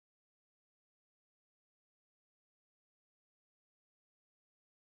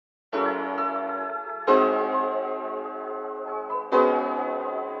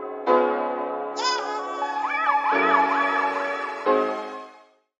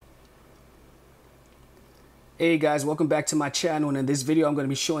Hey guys, welcome back to my channel, and in this video I'm going to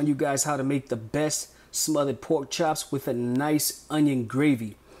be showing you guys how to make the best smothered pork chops with a nice onion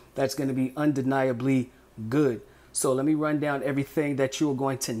gravy. That's going to be undeniably good. So let me run down everything that you are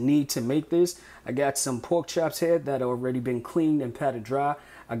going to need to make this. I got some pork chops here that have already been cleaned and patted dry.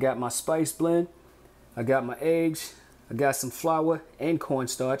 I got my spice blend, I got my eggs, I got some flour and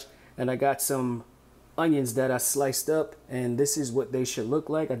cornstarch, and I got some onions that I sliced up, and this is what they should look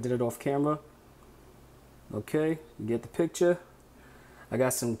like. I did it off camera. Okay, you get the picture. I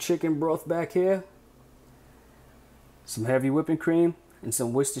got some chicken broth back here, some heavy whipping cream, and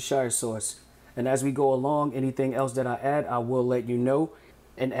some Worcestershire sauce. And as we go along, anything else that I add, I will let you know.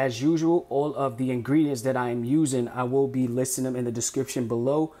 And as usual, all of the ingredients that I am using, I will be listing them in the description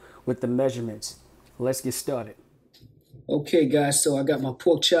below with the measurements. Let's get started. Okay guys, so I got my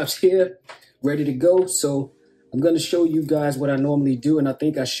pork chops here ready to go. So I'm going to show you guys what I normally do, and I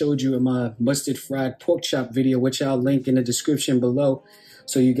think I showed you in my mustard fried pork chop video, which I'll link in the description below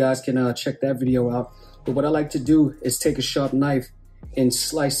so you guys can check that video out. But what I like to do is take a sharp knife and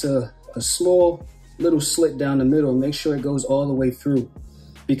slice a small little slit down the middle and make sure it goes all the way through,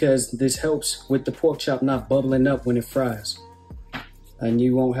 because this helps with the pork chop not bubbling up when it fries. And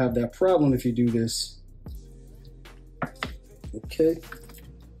you won't have that problem if you do this. Okay.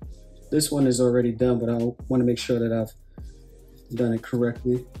 This one is already done, but I want to make sure that I've done it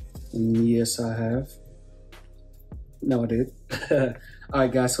correctly. And yes, I have. No, I did. All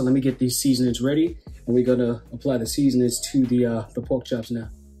right, guys, so let me get these seasonings ready, and we're going to apply the seasonings to the pork chops now.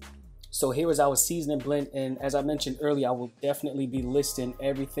 So here is our seasoning blend, and as I mentioned earlier, I will definitely be listing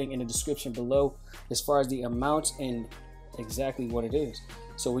everything in the description below as far as the amounts and exactly what it is.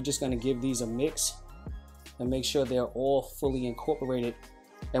 So we're just going to give these a mix and make sure they're all fully incorporated.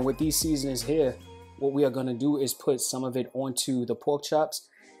 And with these seasonings here, what we are going to do is put some of it onto the pork chops,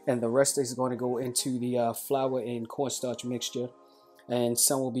 and the rest is going to go into the flour and cornstarch mixture, and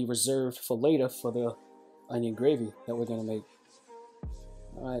some will be reserved for later for the onion gravy that we're going to make.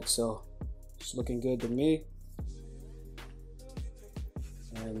 All right, so it's looking good to me,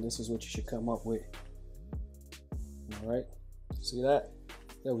 and this is what you should come up with. All right, see that?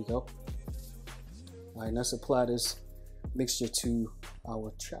 There we go. All right, let's apply this mixture to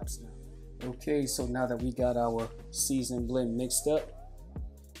our chops now. Okay, so now that we got our seasoning blend mixed up,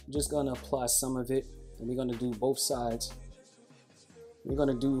 I'm just gonna apply some of it, and we're gonna do both sides. We're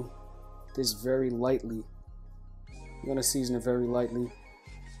gonna do this very lightly. We're gonna season it very lightly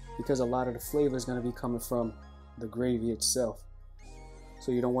because a lot of the flavor is gonna be coming from the gravy itself.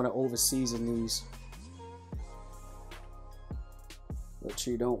 So you don't want to over season these, but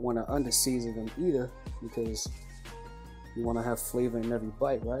you don't want to under season them either, because you want to have flavor in every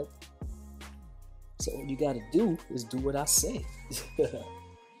bite, right? So what you got to do is do what I say.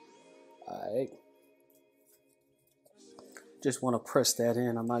 All right. Just want to press that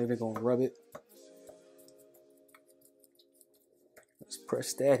in. I'm not even going to rub it. Let's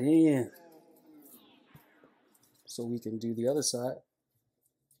press that in so we can do the other side.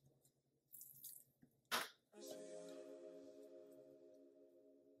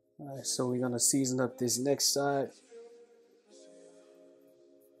 All right, so we're going to season up this next side.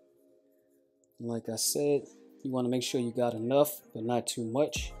 Like I said, you want to make sure you got enough, but not too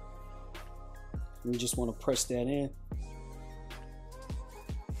much. You just want to press that in.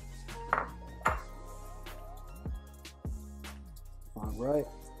 All right.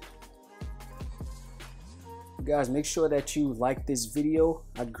 Guys, make sure that you like this video.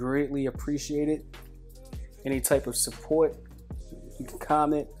 I greatly appreciate it. Any type of support, you can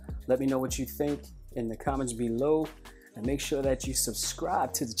comment. Let me know what you think in the comments below. And make sure that you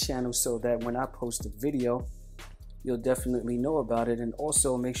subscribe to the channel so that when I post a video, you'll definitely know about it. And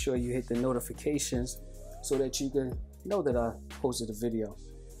also make sure you hit the notifications so that you can know that I posted a video.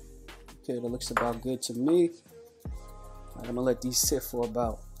 Okay, that looks about good to me. All right, I'm gonna let these sit for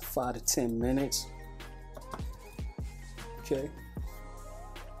about 5 to 10 minutes. Okay.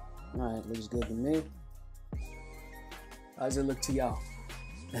 All right, looks good to me. How does it look to y'all?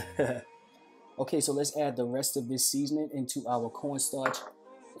 Okay, so let's add the rest of this seasoning into our cornstarch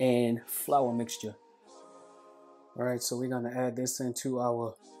and flour mixture. All right, so we're gonna add this into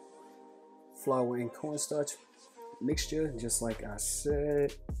our flour and cornstarch mixture, just like I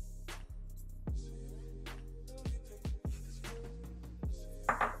said.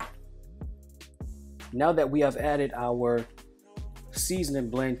 Now that we have added our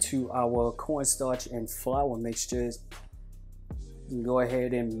seasoning blend to our cornstarch and flour mixtures, you can go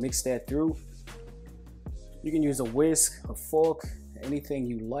ahead and mix that through. You can use a whisk, a fork, anything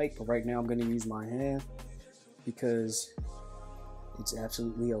you like, but right now I'm going to use my hand because it's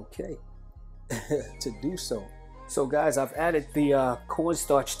absolutely okay. to do so. So guys, I've added the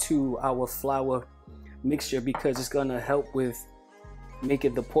cornstarch to our flour mixture because it's gonna help with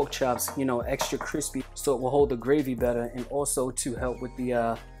making the pork chops, you know, extra crispy, so it will hold the gravy better, and also to help with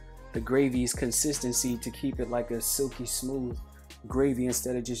the gravy's consistency, to keep it like a silky smooth gravy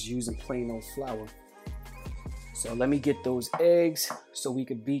instead of just using plain old flour. So let me get those eggs so we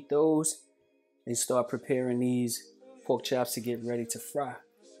can beat those and start preparing these pork chops to get ready to fry.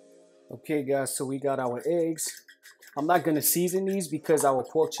 Okay guys, so we got our eggs. I'm not gonna season these because our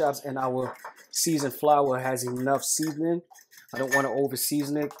pork chops and our seasoned flour has enough seasoning. I don't want to over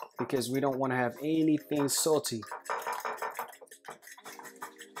season it because we don't want to have anything salty.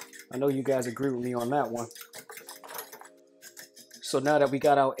 I know you guys agree with me on that one. So now that we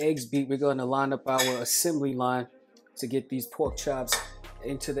got our eggs beat, we're going to line up our assembly line to get these pork chops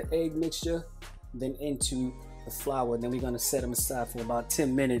into the egg mixture, then into the flour. And then we're going to set them aside for about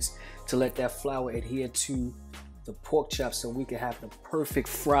 10 minutes to let that flour adhere to the pork chops so we can have the perfect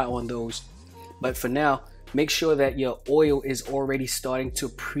fry on those. But for now, make sure that your oil is already starting to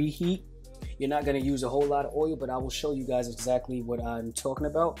preheat. You're not going to use a whole lot of oil, but I will show you guys exactly what I'm talking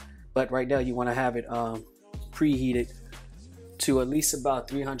about. But right now you want to have it preheated to at least about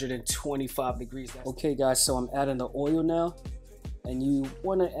 325 degrees. Okay guys, so I'm adding the oil now, and you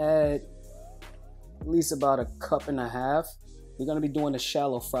want to add at least about a cup and a half. We're going to be doing a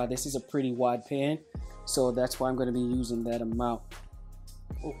shallow fry. This is a pretty wide pan, so that's why I'm going to be using that amount.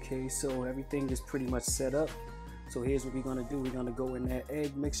 Okay, so everything is pretty much set up. So here's what we're going to do. We're going to go in that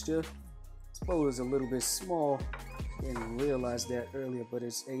egg mixture. This bowl is a little bit small. Didn't realize that earlier, but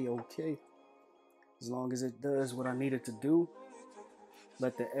it's a-okay. As long as it does what I need it to do.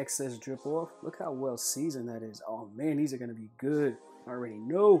 Let the excess drip off. Look how well seasoned that is. Oh man, these are going to be good. I already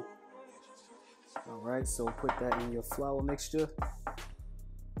know. All right, so put that in your flour mixture.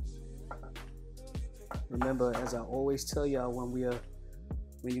 Remember, as I always tell y'all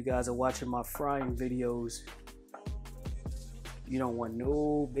when you guys are watching my frying videos, you don't want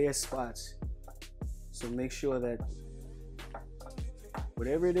no bare spots. So make sure that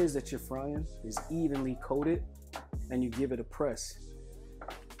whatever it is that you're frying is evenly coated, and you give it a press.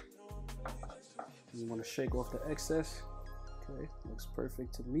 You want to shake off the excess. Okay, looks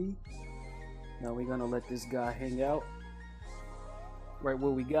perfect to me. Now we're gonna let this guy hang out right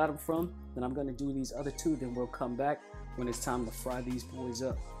where we got him from. Then I'm gonna do these other two, then we'll come back when it's time to fry these boys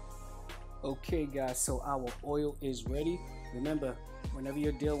up. Okay guys, so our oil is ready. Remember, whenever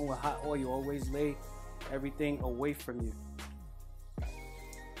you're dealing with hot oil, you always lay everything away from you.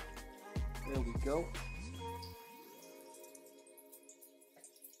 There we go.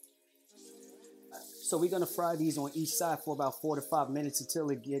 So we're gonna fry these on each side for about 4 to 5 minutes until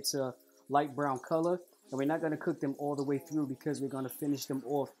it gets a light brown color. And we're not gonna cook them all the way through because we're gonna finish them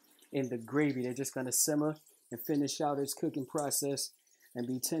off in the gravy. They're just gonna simmer and finish out its cooking process and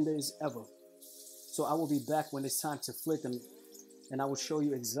be tender as ever. So I will be back when it's time to flip them, and I will show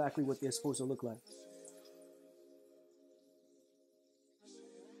you exactly what they're supposed to look like.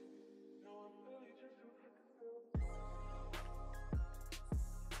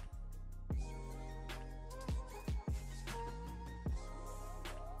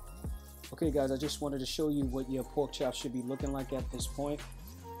 Okay guys, I just wanted to show you what your pork chop should be looking like at this point.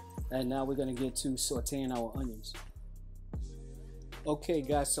 And now we're gonna get to sauteing our onions. Okay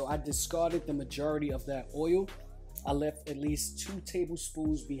guys, so I discarded the majority of that oil. I left at least 2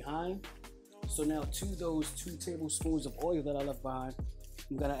 tablespoons behind. So now to those 2 tablespoons of oil that I left behind,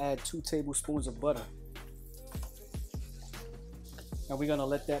 I'm gonna add 2 tablespoons of butter. Now we're gonna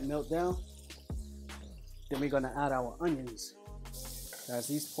let that melt down. Then we're gonna add our onions. Guys,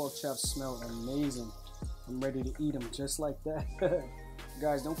 these pork chops smell amazing. I'm ready to eat them just like that.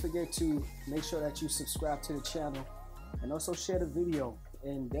 Guys, don't forget to make sure that you subscribe to the channel and also share the video,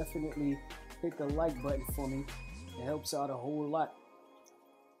 and definitely hit the like button for me. It helps out a whole lot.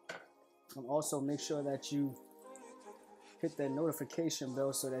 And also make sure that you hit that notification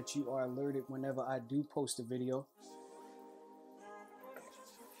bell so that you are alerted whenever I do post a video.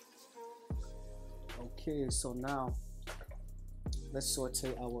 Okay, so now let's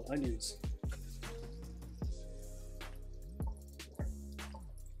saute our onions.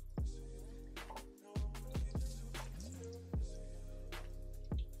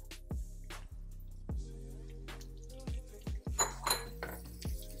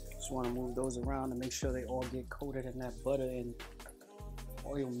 Just want to move those around and make sure they all get coated in that butter and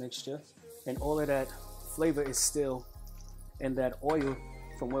oil mixture. And all of that flavor is still in that oil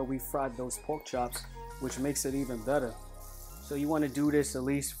from where we fried those pork chops, which makes it even better. So you want to do this at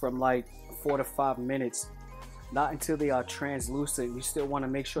least from like 4 to 5 minutes not until they are translucent. You still want to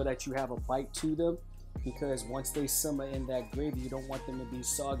make sure that you have a bite to them, because once they simmer in that gravy, you don't want them to be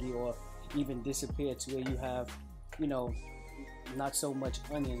soggy or even disappear to where you have, you know, not so much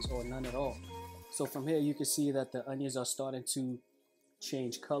onions or none at all. So from here you can see that the onions are starting to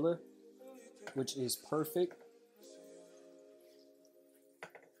change color, which is perfect.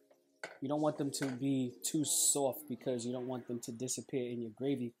 You don't want them to be too soft because you don't want them to disappear in your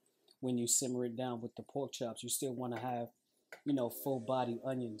gravy when you simmer it down with the pork chops. You still want to have, you know, full body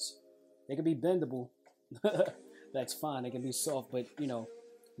onions. They can be bendable. That's fine. They can be soft, but, you know,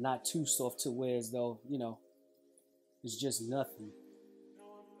 not too soft to where as though, you know, it's just nothing.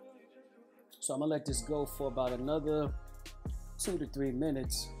 So I'm going to let this go for about another 2 to 3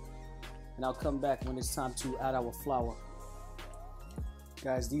 minutes. And I'll come back when it's time to add our flour.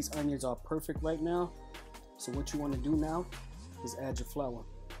 Guys, these onions are perfect right now. So what you want to do now is add your flour.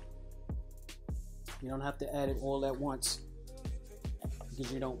 You don't have to add it all at once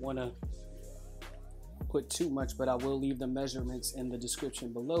because you don't want to put too much, but I will leave the measurements in the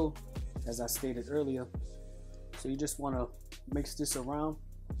description below, as I stated earlier. So you just want to mix this around,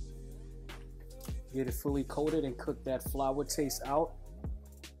 get it fully coated, and cook that flour taste out.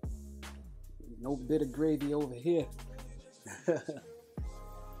 No bit of gravy over here.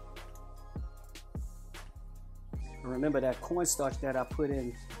 Remember that cornstarch that I put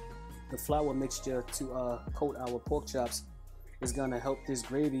in the flour mixture to coat our pork chops is gonna help this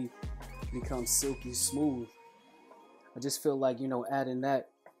gravy become silky smooth. I just feel like, you know, adding that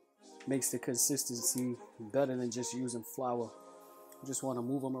makes the consistency better than just using flour. You just want to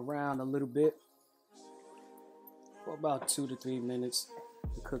move them around a little bit for about 2 to 3 minutes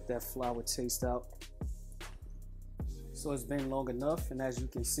to cook that flour taste out. So it's been long enough, and as you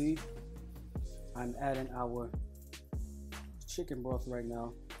can see, I'm adding our chicken broth right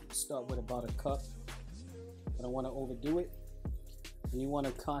now. Start with about a cup. I don't want to overdo it, and you want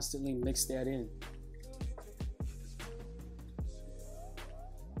to constantly mix that in.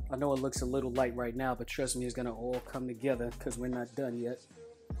 I know it looks a little light right now, but trust me, it's gonna all come together because we're not done yet.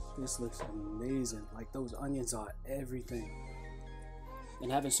 This looks amazing. Like, those onions are everything,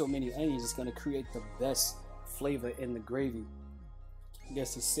 and having so many onions is gonna create the best flavor in the gravy. I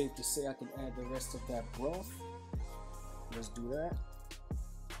guess it's safe to say I can add the rest of that broth. Let's do that.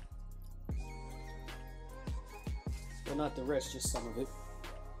 Well, not the rest, just some of it.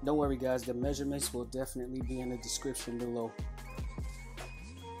 Don't worry guys, the measurements will definitely be in the description below.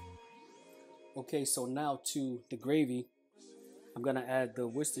 Okay, so now to the gravy, I'm gonna add the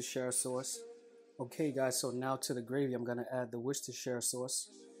Worcestershire sauce. Okay guys, so now to the gravy, I'm gonna add the Worcestershire sauce.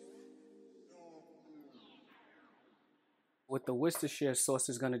 What the Worcestershire sauce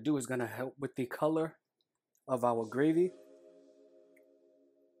is gonna do is gonna help with the color of our gravy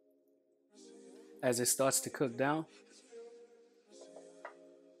as it starts to cook down.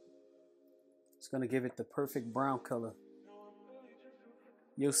 It's gonna give it the perfect brown color.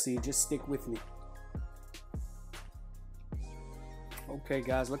 You'll see, just stick with me. Okay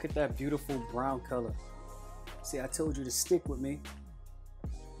guys, look at that beautiful brown color. See, I told you to stick with me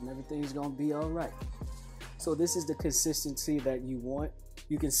and everything's gonna be all right. So this is the consistency that you want.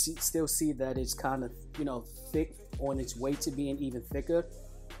 You can still see that it's kind of, you know, thick, on its way to being even thicker.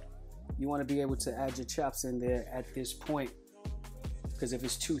 You want to be able to add your chops in there at this point, because if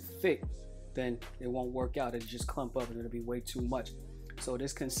it's too thick, then it won't work out. It'll just clump up and it'll be way too much. So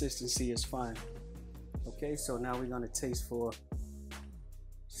this consistency is fine. Okay, so now we're gonna taste for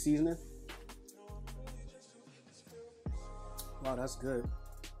seasoning. Wow, that's good.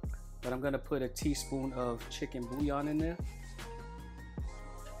 But I'm gonna put a teaspoon of chicken bouillon in there,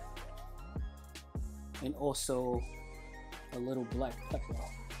 and also a little black pepper.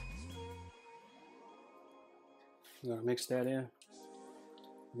 I'm gonna mix that in.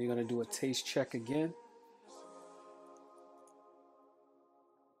 We're gonna do a taste check again.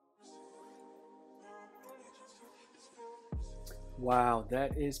 Wow,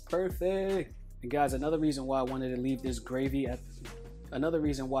 that is perfect. And guys, another reason why I wanted to leave this gravy another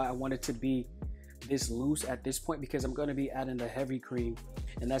reason why I wanted to be this loose at this point, because I'm going to be adding the heavy cream,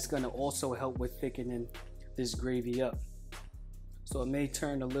 and that's going to also help with thickening this gravy up. So it may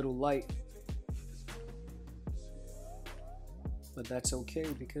turn a little light, but that's okay,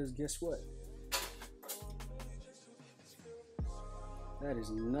 because guess what? That is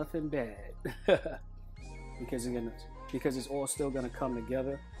nothing bad. because it's all still going to come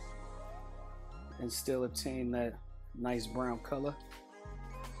together and still obtain that nice brown color.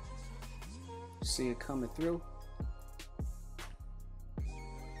 See it coming through.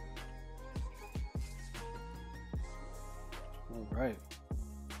 All right.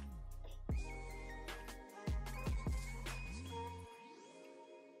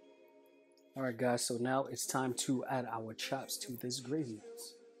 All right, guys, so now it's time to add our chops to this gravy.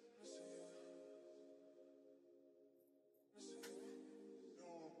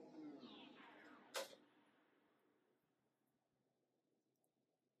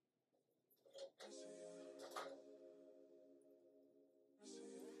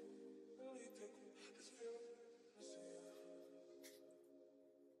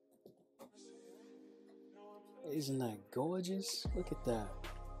 Isn't that gorgeous? Look at that.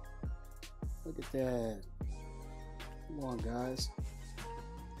 Look at that. Come on, guys.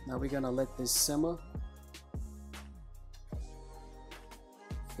 Now we're gonna let this simmer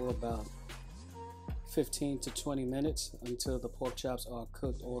for about 15 to 20 minutes until the pork chops are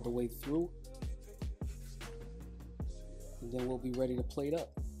cooked all the way through. And then we'll be ready to plate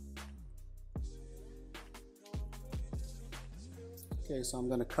up. Okay, so I'm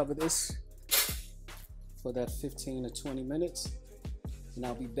gonna cover this for that 15 to 20 minutes. And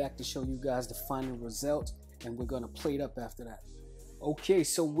I'll be back to show you guys the final result, and we're gonna plate up after that. Okay,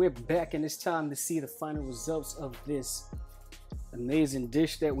 so we're back, and it's time to see the final results of this amazing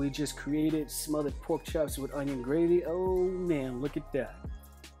dish that we just created, smothered pork chops with onion gravy. Oh man, look at that.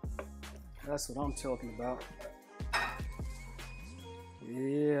 That's what I'm talking about.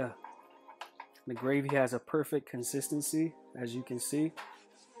 Yeah. The gravy has a perfect consistency, as you can see.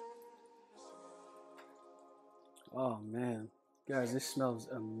 Oh man. Guys, this smells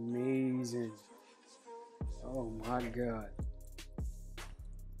amazing. Oh my God.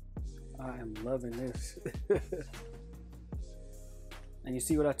 I am loving this. And you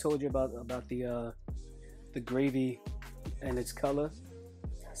see what I told you about the gravy and its color?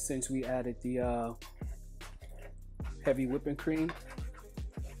 Since we added the heavy whipping cream,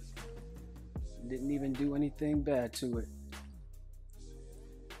 didn't even do anything bad to it.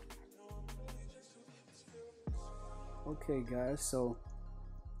 Okay guys, so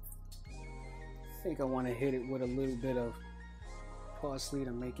I think I want to hit it with a little bit of parsley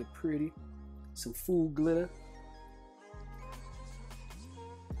to make it pretty. Some food glitter.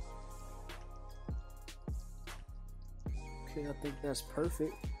 Okay, I think that's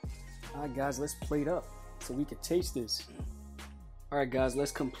perfect. Alright guys, let's plate up so we can taste this. Alright guys,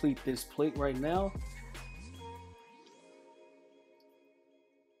 let's complete this plate right now.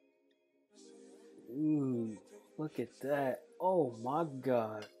 Ooh, look at that. Oh my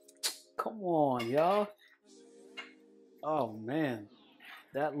God. Come on, y'all. Oh man,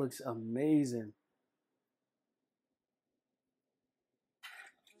 that looks amazing.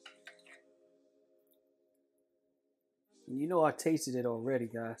 You know I tasted it already,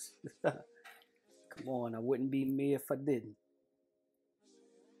 guys. Come on, I wouldn't be me if I didn't.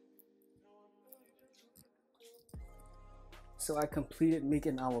 So I completed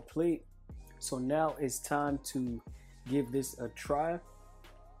making our plate. So now it's time to give this a try.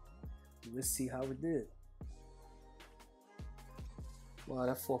 Let's see how it did. Wow,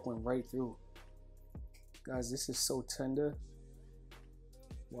 that fork went right through. Guys, this is so tender.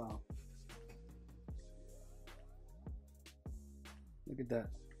 Wow. Look at that.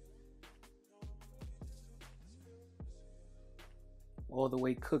 All the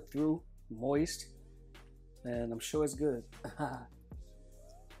way cooked through, moist, and I'm sure it's good.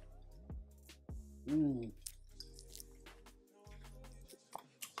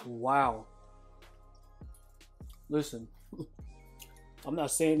 Wow. Listen, I'm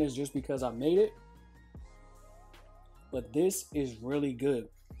not saying this just because I made it, but this is really good.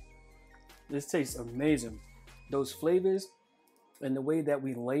 This tastes amazing. Those flavors and the way that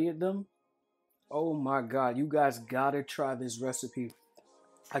we layered them, oh my God, you guys gotta try this recipe.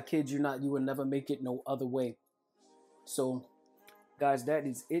 I kid you not, you will never make it no other way. So guys, that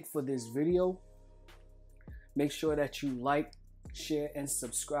is it for this video. Make sure that you like, share, and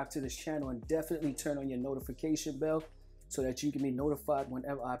subscribe to this channel, and definitely turn on your notification bell so that you can be notified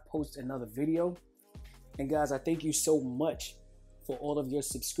whenever I post another video. And guys, I thank you so much for all of your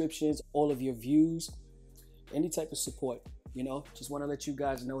subscriptions, all of your views, any type of support. You know, just want to let you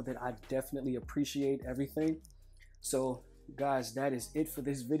guys know that I definitely appreciate everything. So guys, that is it for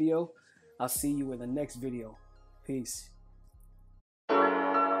this video. I'll see you in the next video. Peace.